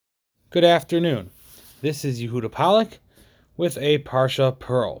Good afternoon. This is Yehuda Pollack with a Parsha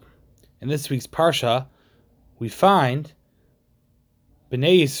Pearl. In this week's Parsha, we find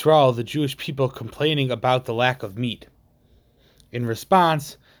Bnei Yisrael, the Jewish people, complaining about the lack of meat. In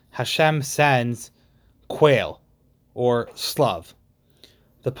response, Hashem sends quail, or slav.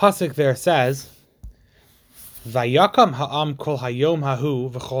 The pasuk there says, Vayakam ha'am kol hayom hahu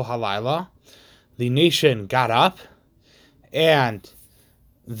v'chol halayla. The nation got up, and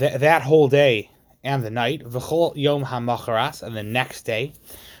that whole day and the night, v'chol yom hamacharas, and the next day,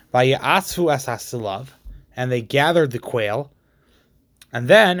 vayasfu es hasilav, and they gathered the quail, and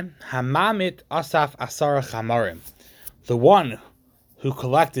then hamamit asaf asara chamarim, the one who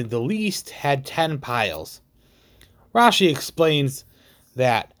collected the least had 10 piles. Rashi explains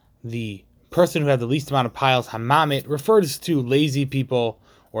that the person who had the least amount of piles, hamamit, refers to lazy people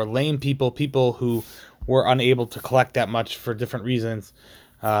or lame people, people who were unable to collect that much for different reasons.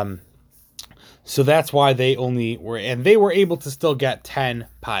 So that's why they only were, and they were able to still get 10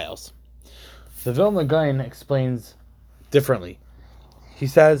 piles. The Vilna Gaon explains differently. He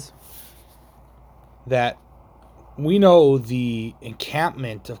says that we know the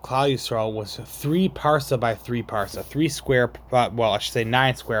encampment of Klal Yisrael was 3 parsa by 3 parsa, 3 square, well, I should say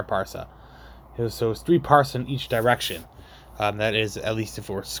 9 square parsa. So it was 3 parsa in each direction. That is, at least if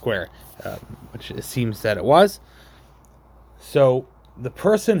it were square, which it seems that it was. So the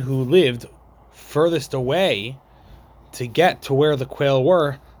person who lived furthest away to get to where the quail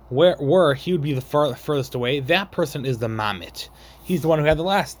were, he would be the furthest away. That person is the mamit. He's the one who had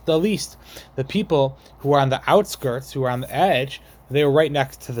the least. The people who were on the outskirts, who were on the edge, they were right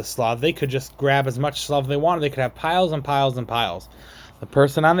next to the slav. They could just grab as much slav they wanted. They could have piles and piles and piles. The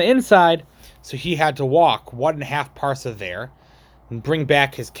person on the inside, so he had to walk 1.5 parsa there and bring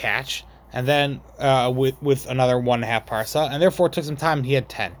back his catch, and then with another 1.5 parsa, and therefore it took some time, and he had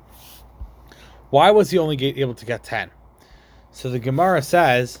 10. Why was he only able to get 10? So the Gemara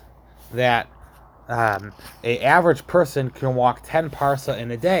says that an average person can walk 10 parsa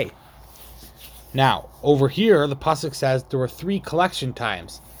in a day. Now, over here, the pasuk says there were 3 collection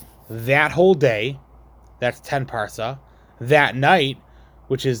times. That whole day, that's 10 parsa. That night,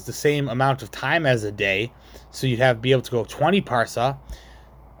 which is the same amount of time as a day, so you'd be able to go 20 parsa.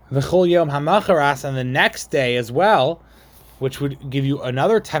 V'chol yom hamacharas, and the next day as well, which would give you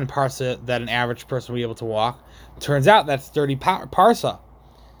another 10 parsa that an average person would be able to walk. Turns out that's 30 parsa.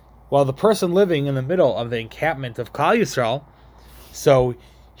 Well, the person living in the middle of the encampment of Klal Yisrael, so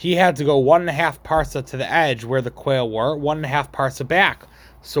he had to go 1.5 parsa to the edge where the quail were, 1.5 parsa back.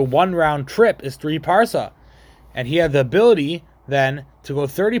 So 1 round trip is 3 parsa. And he had the ability then to go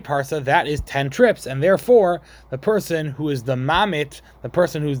 30 parsa, that is 10 trips. And therefore, the person who is the mamit, the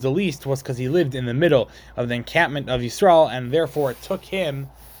person who's the least, was because he lived in the middle of the encampment of Yisrael, and therefore it took him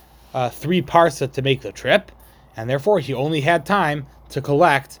 3 parsa to make the trip, and therefore he only had time to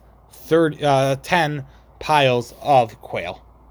collect 10 piles of quail.